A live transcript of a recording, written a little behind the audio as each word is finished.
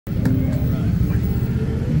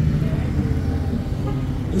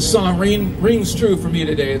Song rings true for me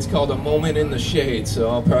today. It's called A Moment in the Shade, so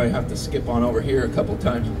I'll probably have to skip on over here a couple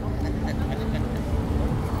times.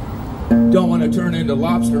 Don't want to turn into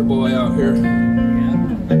Lobster Boy out here.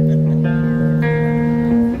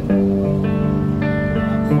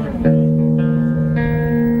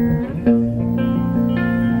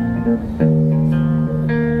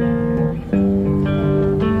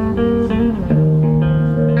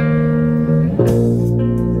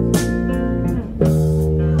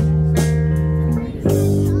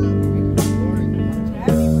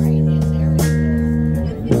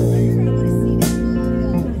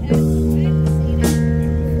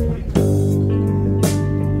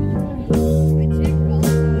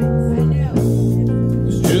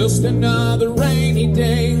 Just another rainy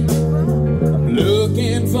day. I'm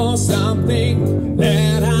looking for something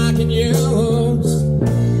that I can use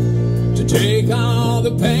to take all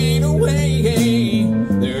the pain away.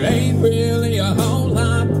 There ain't really a whole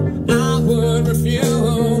lot I would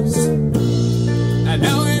refuse. I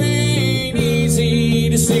know it ain't easy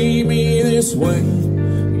to see me this way,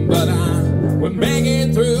 but I will make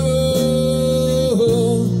it through.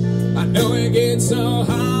 I know it gets so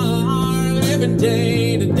hard living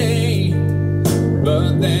day to day,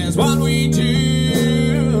 but there's what we do.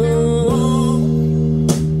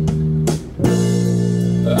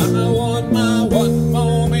 I want my one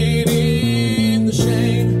moment in the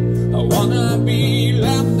shade. I wanna be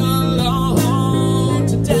left alone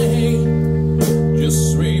today.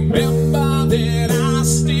 Just remember that I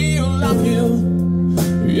still love you.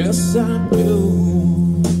 Yes, I do.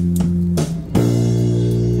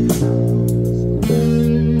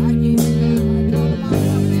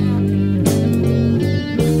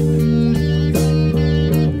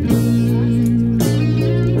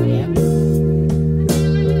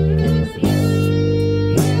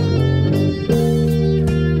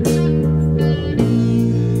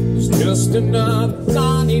 Just another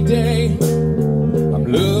sunny day. I'm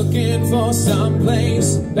looking for some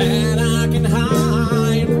place that I can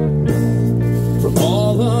hide from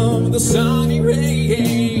all of the sunny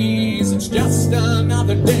rays. It's just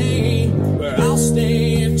another day where I'll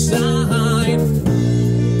stay inside.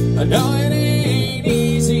 I know it ain't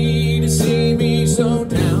easy to see me so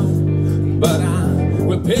down, but I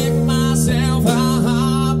will pick myself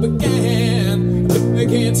up again. It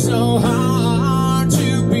gets so hard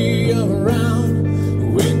to be around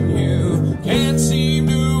when you can't seem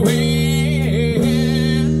to win.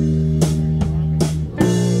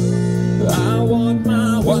 I want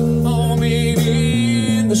my one moment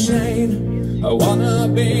in the shade. I wanna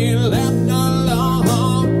be left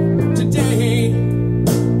alone today.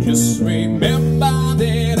 Just remember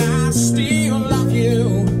that I still love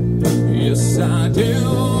you. Yes, I do.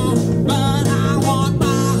 But I want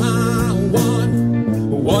my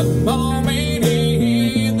one moment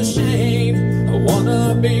in the shade. I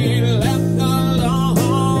wanna be left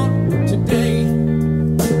alone today.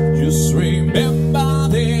 Just remember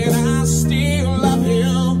that I still love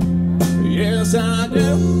you. Yes, I do.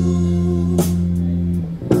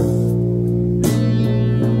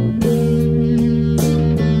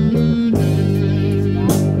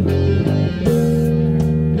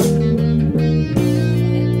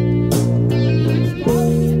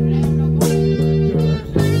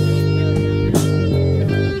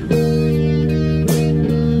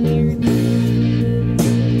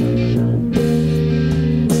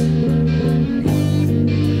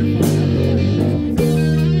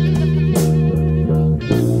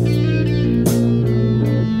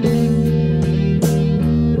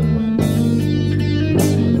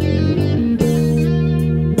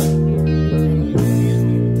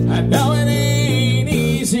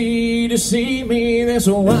 To see me this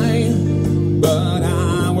way, but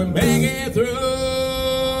I will make it through.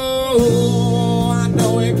 I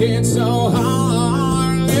know it gets so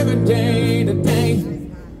hard living day to day,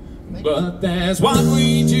 but that's what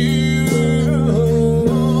we do.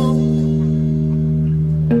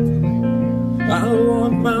 I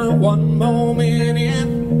want my one moment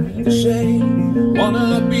in the shade.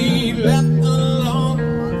 Wanna be left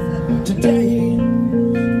alone today.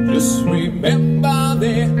 Just remember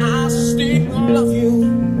that I still love you.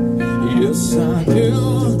 Yes, I do.